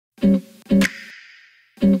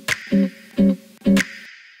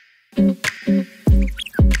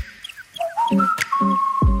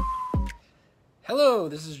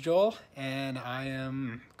this is Joel, and I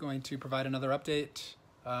am going to provide another update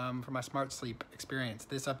for my SmartSleep experience.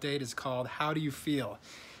 This update is called How Do You Feel?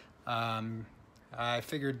 I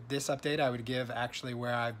figured this update I would give actually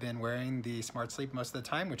where I've been wearing the SmartSleep most of the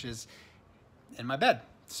time, which is in my bed.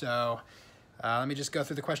 So let me just go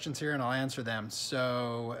through the questions here and I'll answer them.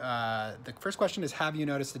 So the first question is, have you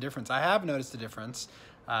noticed a difference? I have noticed a difference.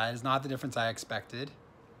 It is not the difference I expected.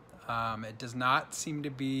 It does not seem to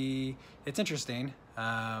be, it's interesting.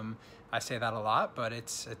 I say that a lot, but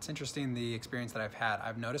it's interesting the experience that I've had.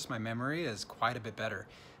 I've noticed my memory is quite a bit better.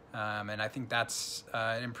 And I think that's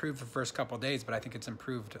it improved the first couple of days, but I think it's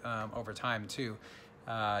improved over time too.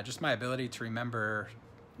 Just my ability to remember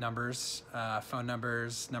numbers, phone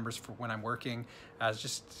numbers for when I'm working,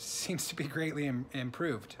 just seems to be greatly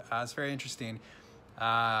improved. It's very interesting.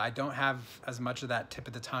 I don't have as much of that tip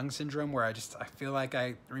of the tongue syndrome where I feel like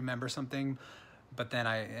I remember something, but then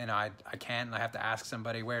I can't, and I have to ask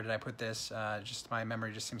somebody, where did I put this? Just my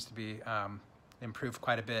memory just seems to be improved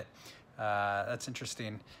quite a bit. That's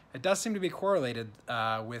interesting. It does seem to be correlated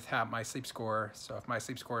with how my sleep score. So if my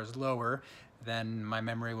sleep score is lower, then my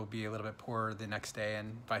memory will be a little bit poorer the next day,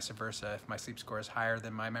 and vice versa. If my sleep score is higher,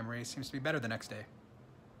 then my memory seems to be better the next day.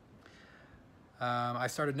 I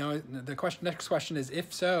started knowing, next question is,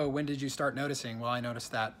 if so, when did you start noticing? Well, I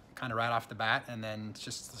noticed that kind of right off the bat, and then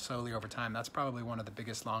just slowly over time. That's probably one of the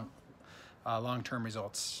biggest long-term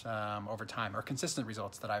results over time, or consistent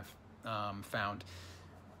results that I've found.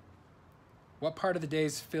 What part of the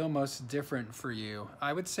days feel most different for you?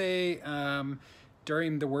 I would say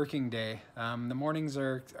during the working day. The mornings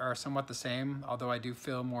are somewhat the same, although I do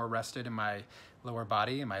feel more rested in my lower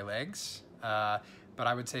body and my legs. But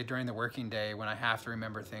I would say during the working day, when I have to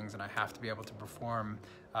remember things and I have to be able to perform,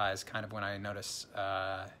 is kind of when I notice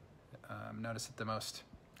it the most,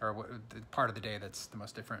 or the part of the day that's the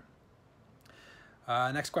most different.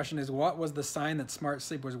 Next question is, what was the sign that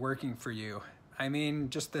SmartSleep was working for you? I mean,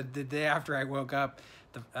 just the day after I woke up,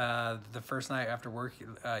 the first night after work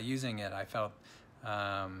using it, I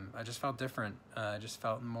just felt different. I just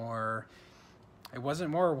felt more. It wasn't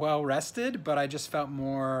more well rested, but I just felt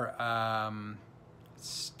more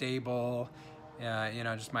stable.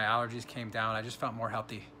 Just my allergies came down. I just felt more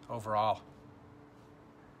healthy overall.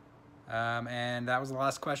 And that was the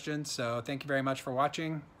last question. So thank you very much for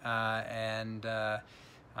watching. I'm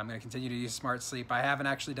going to continue to use SmartSleep. I haven't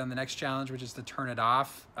actually done the next challenge, which is to turn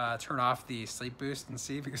off the sleep boost and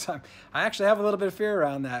see, because I actually have a little bit of fear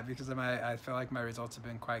around that, because I feel like my results have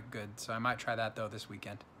been quite good. So I might try that though this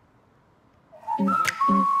weekend. Yeah.